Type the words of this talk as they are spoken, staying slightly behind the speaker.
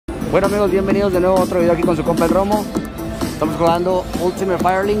Bueno amigos, bienvenidos de nuevo a otro video aquí con su compa el Romo. Estamos jugando Ultimate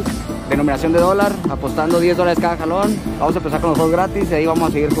Firelink, denominación de dólar, apostando $10 cada jalón. Vamos a empezar con los juegos gratis y ahí vamos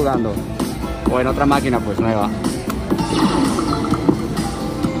a seguir jugando. O en otra máquina pues nueva.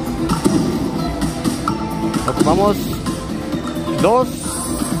 Ocupamos 2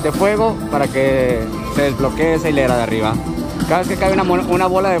 de fuego para que se desbloquee esa hilera de arriba. Cada vez que cae una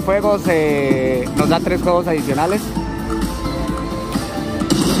bola de fuego nos da 3 juegos adicionales.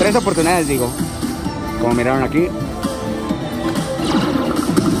 3 oportunidades digo, como miraron aquí.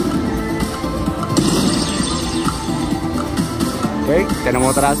 Ok,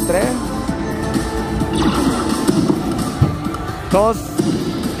 tenemos otras 3. Todos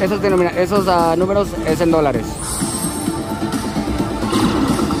esos números es en dólares.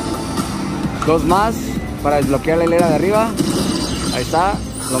 2 más para desbloquear la hilera de arriba. Ahí está.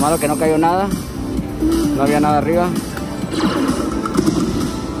 Lo malo que no cayó nada. No había nada arriba.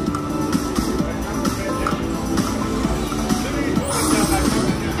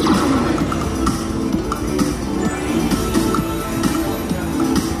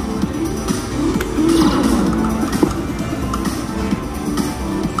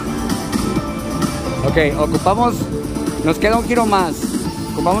 Ok, ocupamos, nos queda un giro más.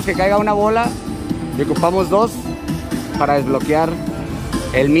 Ocupamos que caiga una bola y ocupamos 2 para desbloquear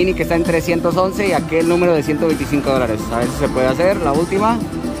el mini que está en 311 y aquel número de $125. A ver si se puede hacer, la última.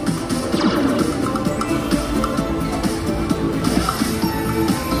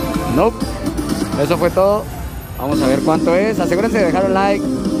 Nope. Eso fue todo. Vamos a ver cuánto es. Asegúrense de dejar un like,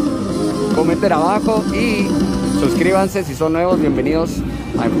 comenten abajo y suscríbanse si son nuevos. Bienvenidos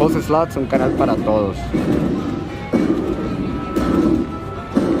a Impulse Slots, un canal para todos.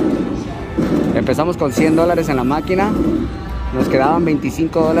 Empezamos con $100 en la máquina. Nos quedaban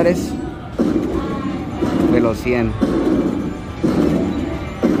 $25 de los 100.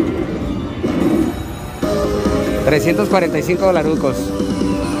 345 dolarucos.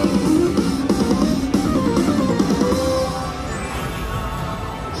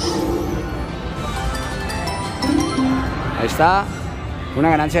 Ahí está. Una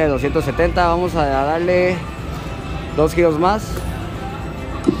ganancia de 270. Vamos a darle 2 giros más.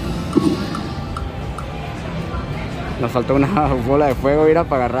 Nos faltó una bola de fuego, mira,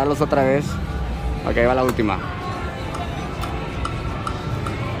 para agarrarlos otra vez. Ok, ahí va la última.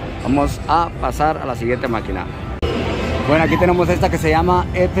 Vamos a pasar a la siguiente máquina. Bueno, aquí tenemos esta que se llama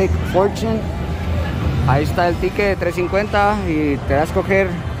Epic Fortune. Ahí está el ticket de $3.50 y te da a escoger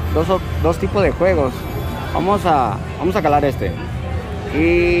dos tipos de juegos. Vamos a calar este.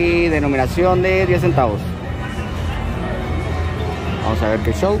 Y denominación de 10 centavos. Vamos a ver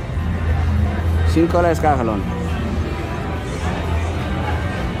qué show. $5 cada jalón.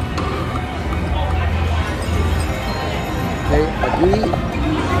 Okay,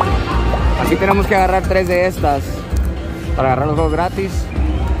 aquí tenemos que agarrar 3 de estas para agarrar los juegos gratis.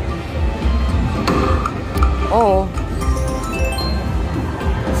 O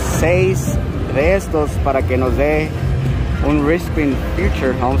 6 de estos para que nos dé un Respin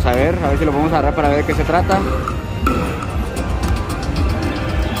Future. Vamos a ver si lo podemos agarrar para ver de qué se trata.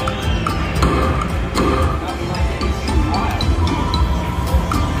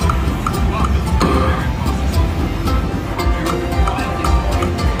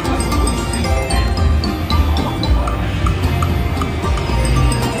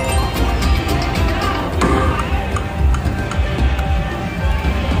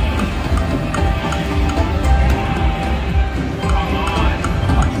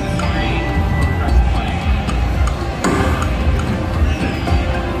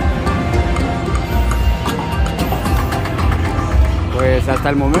 Pues hasta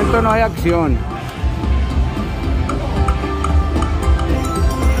el momento no hay acción.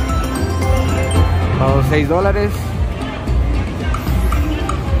 Pago $6.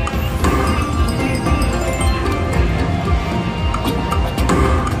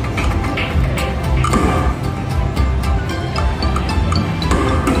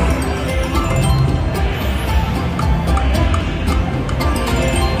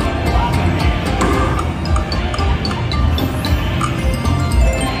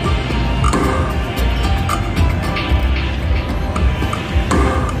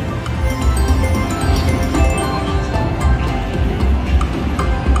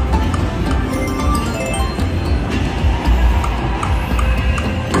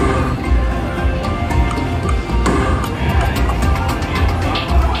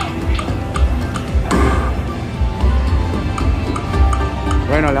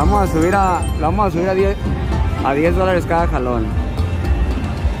 Bueno, le vamos a subir a $10 cada jalón.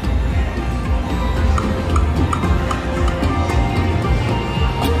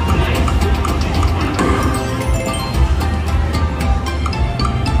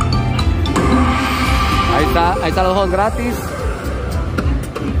 están los juegos gratis.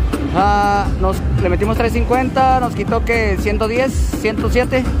 Le metimos 350, nos quitó que 110,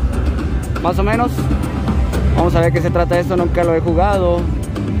 107 más o menos. Vamos a ver qué se trata esto, nunca lo he jugado.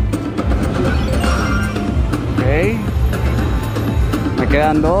 Ok, me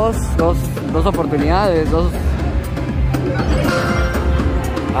quedan dos oportunidades,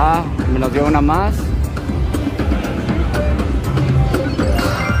 me nos dio una más.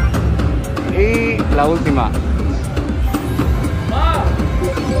 Y la última.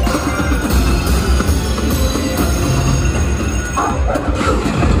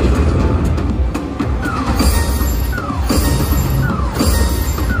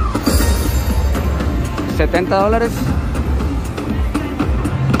 $70.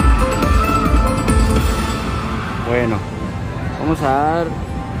 Bueno, vamos a dar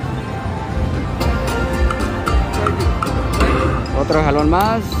otro jalón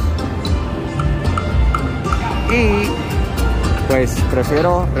más. Y pues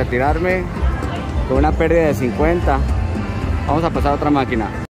prefiero retirarme con una pérdida de 50. Vamos a pasar a otra máquina.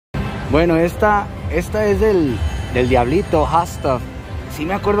 Bueno, esta es del diablito hasta. Sí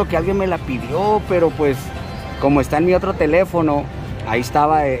me acuerdo que alguien me la pidió, pero pues como está en mi otro teléfono, ahí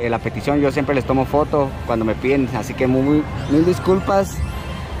estaba la petición. Yo siempre les tomo foto cuando me piden, así que mil disculpas.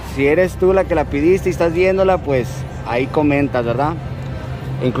 Si eres tú la que la pidiste y estás viéndola, pues ahí comentas, ¿verdad?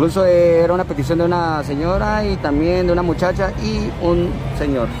 Incluso era una petición de una señora y también de una muchacha y un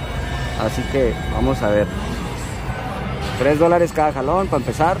señor. Así que vamos a ver. $3 cada jalón para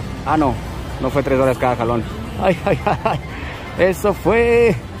empezar. No fue $3 cada jalón. Ay. Eso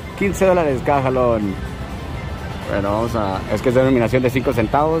fue $15 cada jalón. Bueno, es que es denominación de 5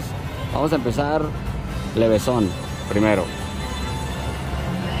 centavos. Vamos a empezar levesón primero.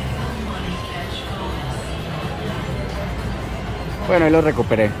 Bueno, ahí lo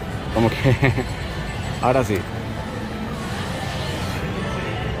recuperé. Como que ahora sí.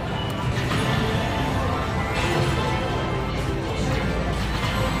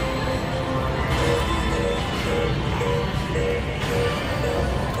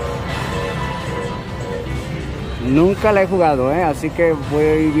 Nunca la he jugado, así que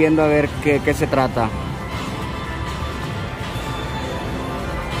voy viendo a ver qué se trata.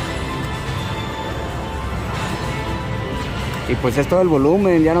 Y pues es todo el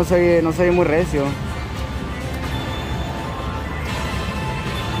volumen, ya no soy muy recio.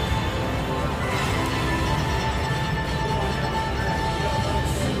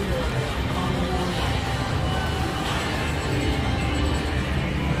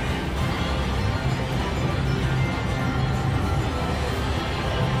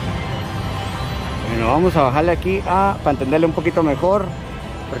 Bueno, vamos a bajarle aquí para entenderle un poquito mejor,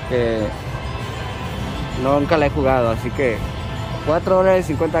 porque nunca la he jugado, así que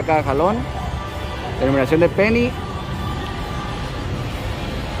 $4.50 cada jalón. Denominación de penny.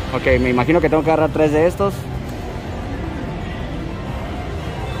 Ok, me imagino que tengo que agarrar 3 de estos.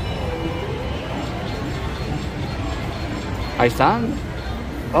 Ahí están.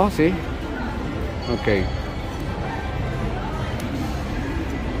 Oh, sí. Ok.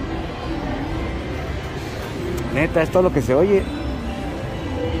 Neta, esto es lo que se oye.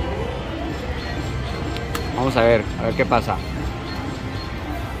 Vamos a ver qué pasa.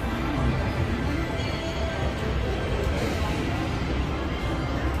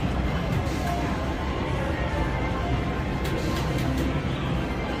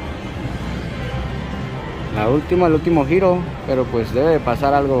 El último giro, pero pues debe de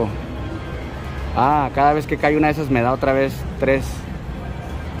pasar algo. Cada vez que cae una de esas me da otra vez 3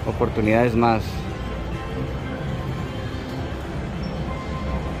 oportunidades más.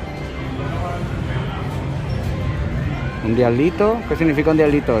 Un diablito. ¿Qué significa un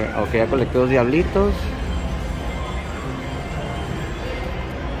diablito? Ok, ya colecté 2 diablitos.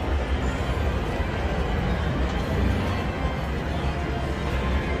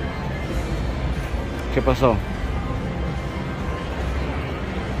 ¿Qué pasó?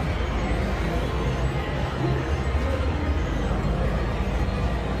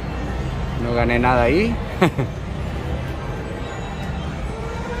 No gané nada ahí.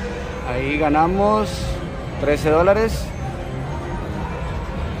 Ahí ganamos $13.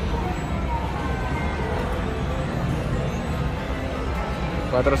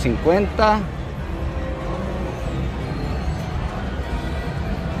 $4.50.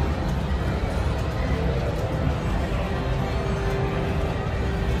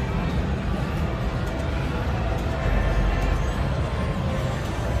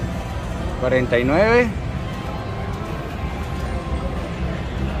 $49.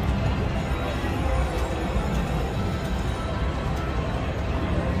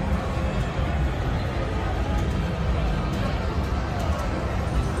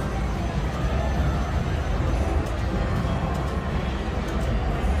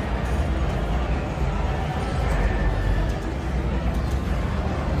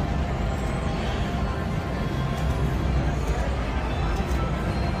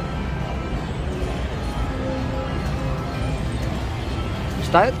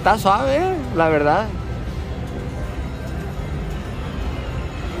 Está suave, la verdad.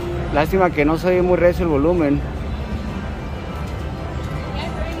 Lástima que no soy muy recio el volumen.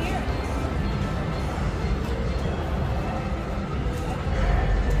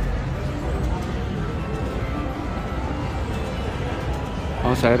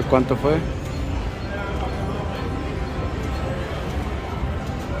 Vamos a ver cuánto fue.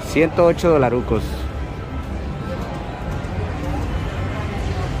 108 dolarucos.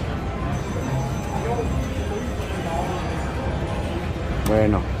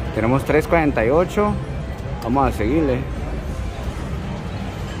 Bueno, tenemos 3.48. Vamos a seguirle.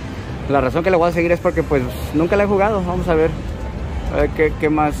 La razón que le voy a seguir es porque pues nunca la he jugado. Vamos a ver qué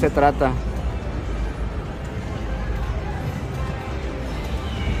más se trata.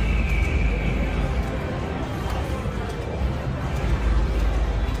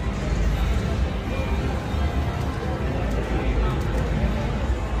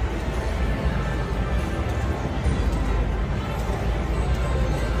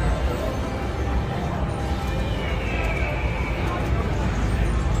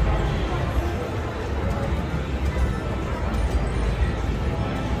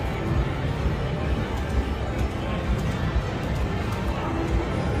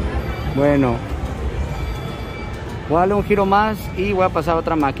 Bueno, voy a darle un giro más y voy a pasar a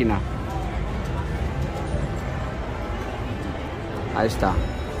otra máquina. Ahí está.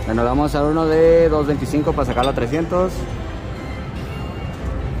 Bueno, vamos a uno de 2.25 para sacarlo a 300.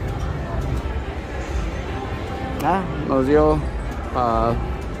 Nos dio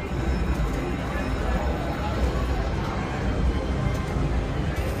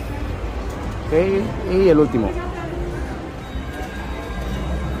okay, y el último.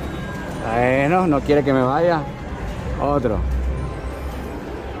 Bueno, no quiere que me vaya. Otro.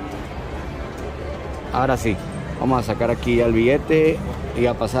 Ahora sí, vamos a sacar aquí el billete y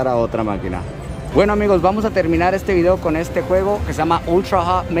a pasar a otra máquina. Bueno amigos, vamos a terminar este video con este juego que se llama Ultra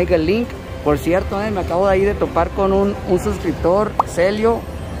Hot Mega Link. Por cierto, me acabo de ahí de topar con un suscriptor, Celio,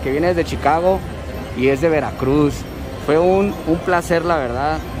 que viene desde Chicago y es de Veracruz. Fue un placer, la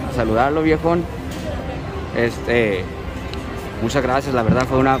verdad, saludarlo, viejón. Muchas gracias, la verdad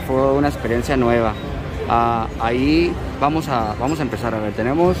fue una experiencia nueva. Ahí vamos a empezar. A ver,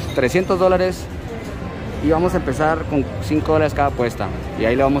 tenemos $300 y vamos a empezar con $5 cada apuesta y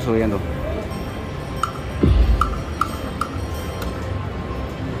ahí le vamos subiendo.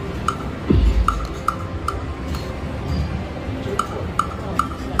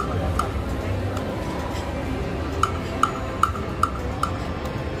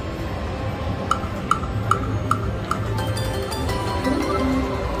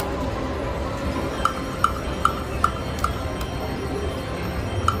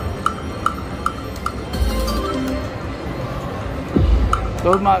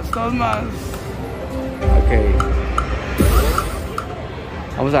 Dos más. Ok.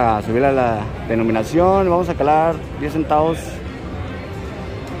 Vamos a subir a la denominación. Vamos a calar 10 centavos.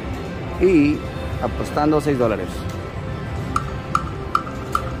 Y apostando $6.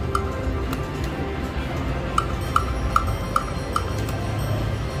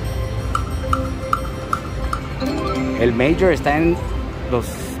 El Major está en los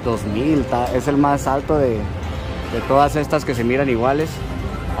 2000. Es el más alto de todas estas que se miran iguales.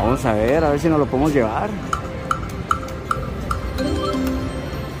 Vamos a ver si nos lo podemos llevar.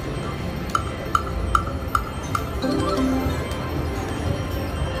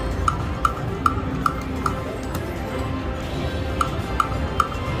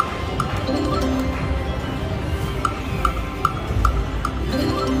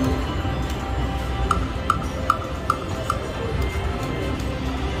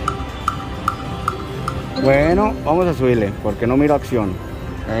 Bueno, vamos a subirle porque no miro acción.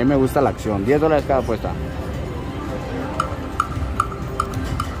 A mí me gusta la acción. $10 cada apuesta.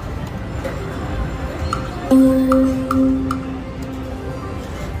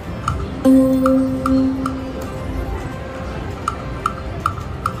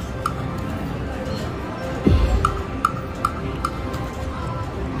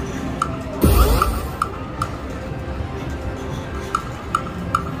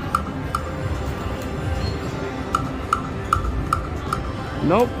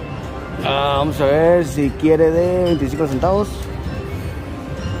 No. Vamos a ver si quiere de 25 centavos.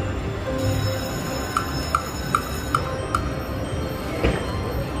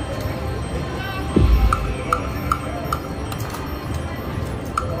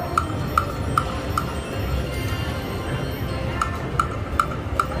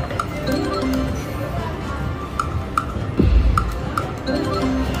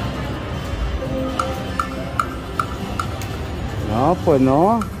 No, pues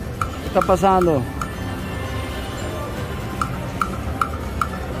no. ¿Qué está pasando?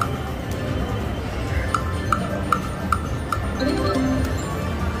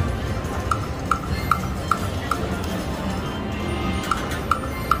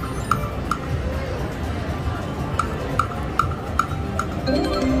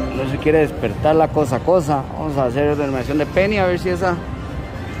 No se quiere despertar la cosa. Vamos a hacer denominación de penny, a ver si esa,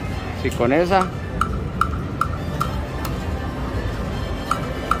 si con esa.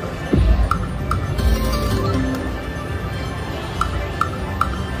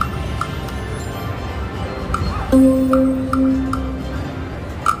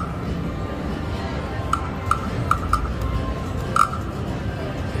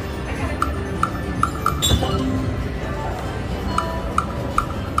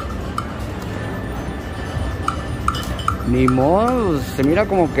 Ni modo, se mira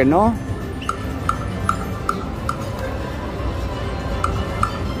como que no.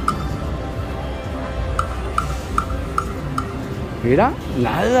 Mira,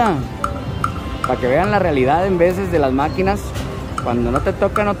 nada. Para que vean la realidad en veces de las máquinas. Cuando no te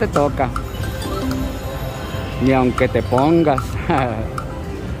toca, no te toca. Ni aunque te pongas.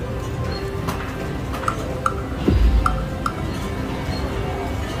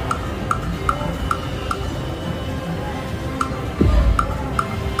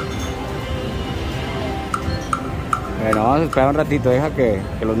 Bueno, vamos a esperar un ratito, deja que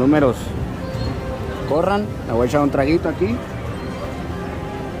los números corran. Me voy a echar un traguito aquí.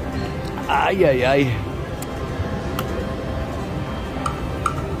 Ay, ay, ay.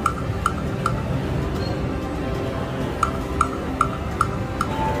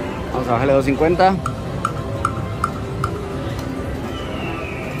 Vamos a bajarle 250.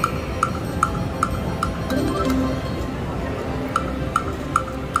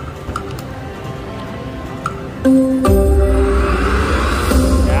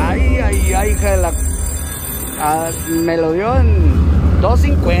 Ay, hija de la... me lo dio en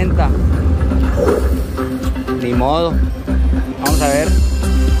 250. Ni modo. Vamos a ver.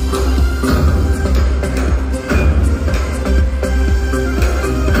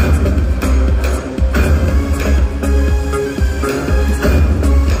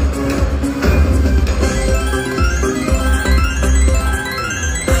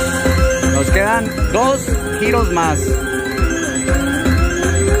 Nos quedan 2 giros más.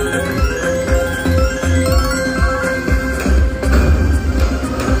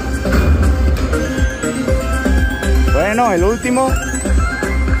 Bueno, el último.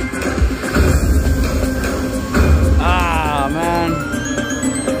 Ah, man.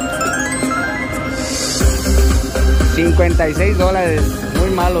 $56. Muy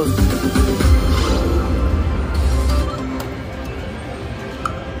malos.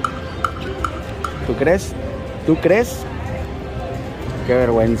 ¿Tú crees? ¿Tú crees? Qué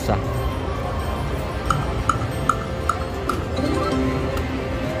vergüenza.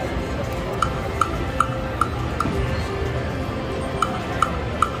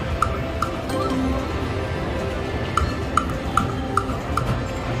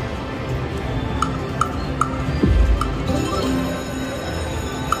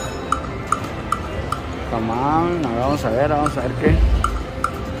 Vamos a ver qué.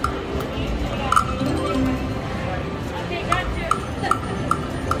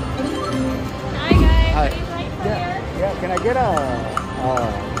 Hi. Yeah, can I get a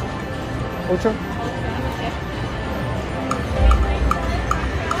 8?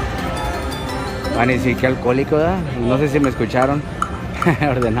 Van y sí, que alcohólico, ¿verdad? No sé si me escucharon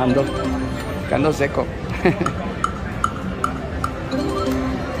ordenando. Ando seco.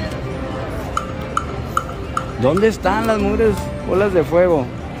 ¿Dónde están las mugres bolas de fuego?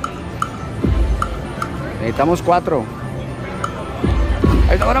 Necesitamos 4.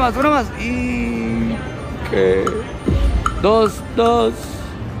 Ahí está, una más. Y... ¿qué? 2.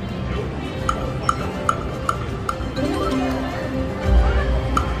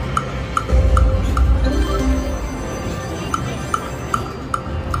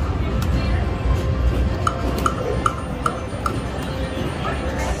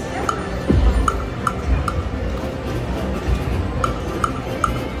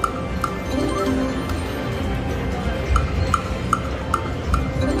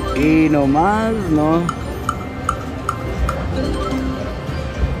 Y nomás no.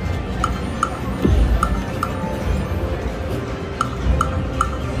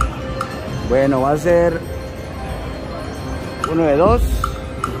 Bueno, va a ser uno de 2,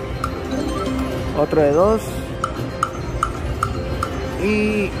 otro de 2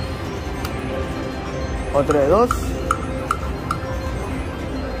 y otro de 2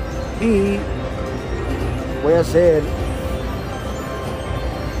 y voy a hacer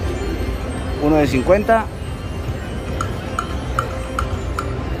uno de 50,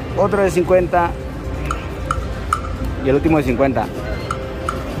 otro de 50 y el último de 50,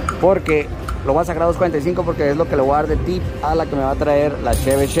 porque lo voy a sacar a 2.45 porque es lo que le voy a dar de tip a la que me va a traer la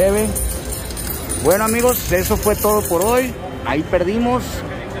Cheve. Bueno amigos, eso fue todo por hoy. Ahí perdimos.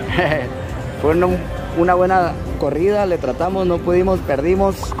 Fue una buena corrida, le tratamos, no pudimos,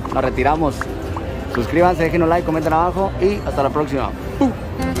 perdimos, nos retiramos. Suscríbanse, dejen un like, comenten abajo y hasta la próxima.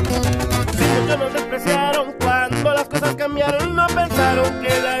 Muchos nos despreciaron cuando las cosas cambiaron, no pensaron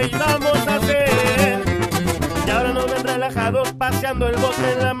que la íbamos a hacer. Y ahora nos ven relajados, paseando el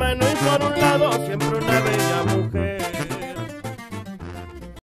bote en la mano y por un lado siempre una bella mujer.